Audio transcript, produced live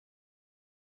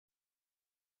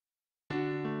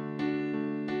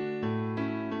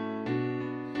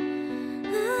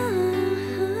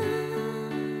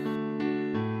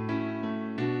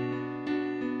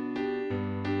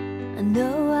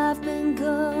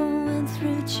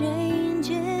the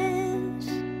changes,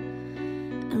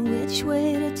 and which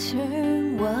way to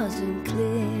turn wasn't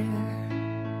clear.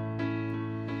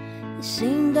 It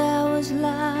seemed I was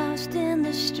lost in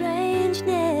the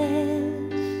strangeness,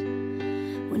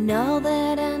 when all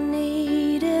that I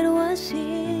needed was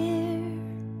here.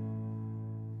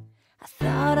 I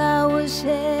thought I was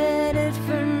headed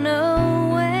for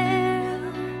nowhere,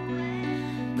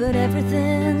 but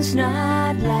everything's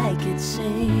not like it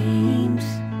seems.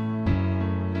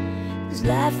 'Cause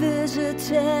life is a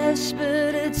test,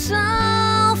 but it's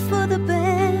all for the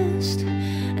best,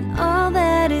 and all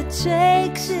that it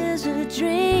takes is a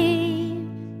dream.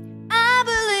 I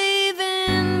believe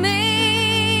in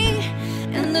me,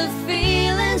 and the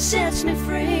feeling sets me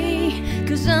free,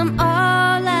 'cause I'm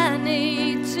all I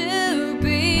need to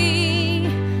be.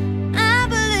 I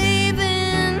believe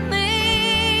in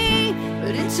me,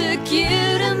 but it took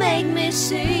you to make me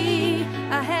see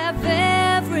I have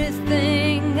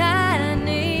everything I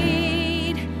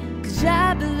need, 'cause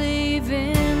I believe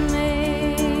in me.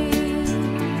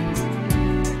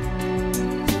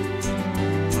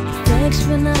 Thanks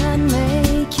for not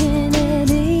making it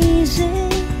easy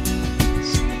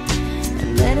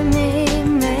and letting me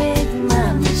make my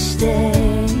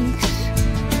mistakes,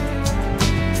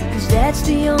 'cause that's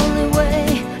the only way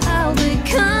I'll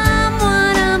become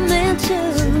what I'm meant to.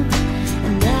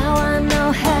 And now I know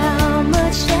how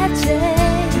much that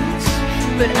takes,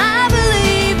 but I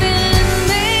believe in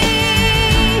me,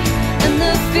 and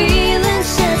the feeling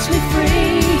sets me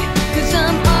free, 'cause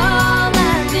I'm all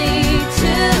I need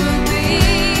to be.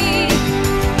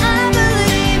 I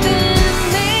believe in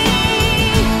me,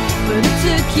 but it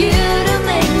took you to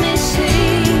make me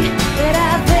see that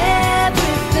I've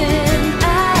everything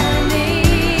I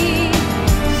need,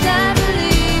 'cause I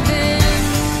believe in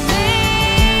me.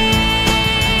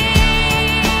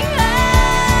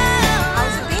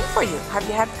 How's it been for you? Have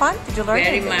you had fun? Did you learn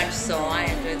Very anything? much so. I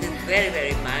enjoyed it very,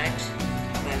 very much.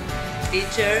 My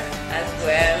teacher as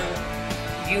well,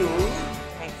 you,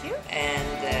 Thank you.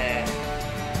 and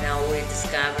now we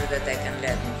discovered that I can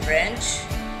learn French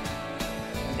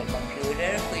on the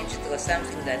computer, which was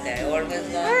something that I always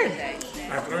wanted.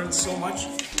 I've learned so much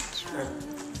that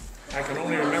I can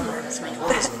only remember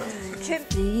 3/4 of it.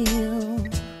 Feel.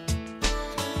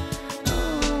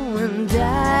 Oh, and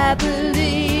I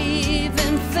believe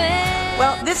in faith.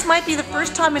 Well, this might be the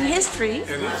first time in history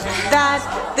that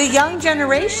the young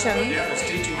generation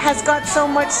has got so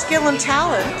much skill and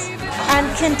talent and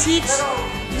can teach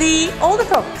the older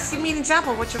folks. Give me an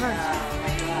example of what you learned.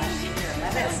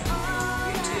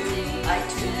 YouTube,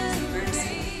 iTunes,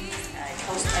 Birdseed. I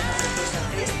post on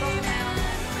Facebook.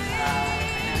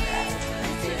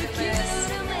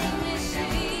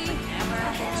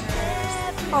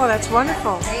 Oh, that's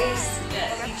wonderful.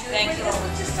 Thank you.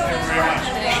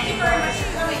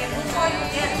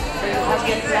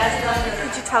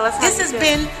 Could you tell us? This has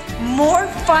been more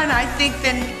fun, I think,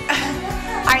 than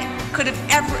I could have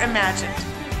ever imagined.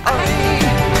 But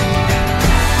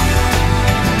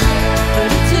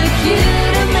it took you